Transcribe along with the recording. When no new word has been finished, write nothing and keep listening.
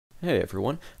Hey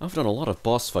everyone, I've done a lot of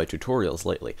boss fight tutorials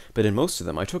lately, but in most of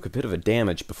them I took a bit of a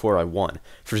damage before I won.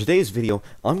 For today's video,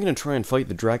 I'm going to try and fight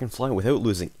the Dragonfly without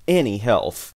losing any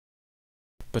health.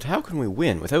 But how can we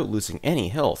win without losing any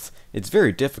health? It's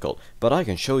very difficult, but I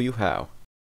can show you how.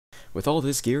 With all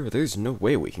this gear, there's no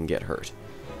way we can get hurt.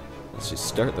 Let's just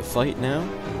start the fight now.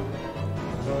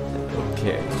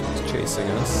 Okay, so he's chasing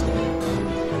us.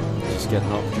 Just get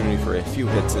an opportunity for a few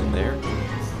hits in there.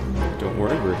 Don't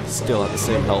worry, we're still at the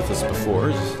same health as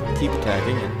before. Just keep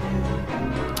attacking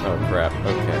and... Oh crap,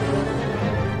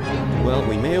 okay. Well,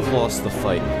 we may have lost the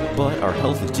fight, but our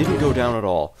health didn't go down at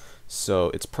all, so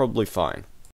it's probably fine.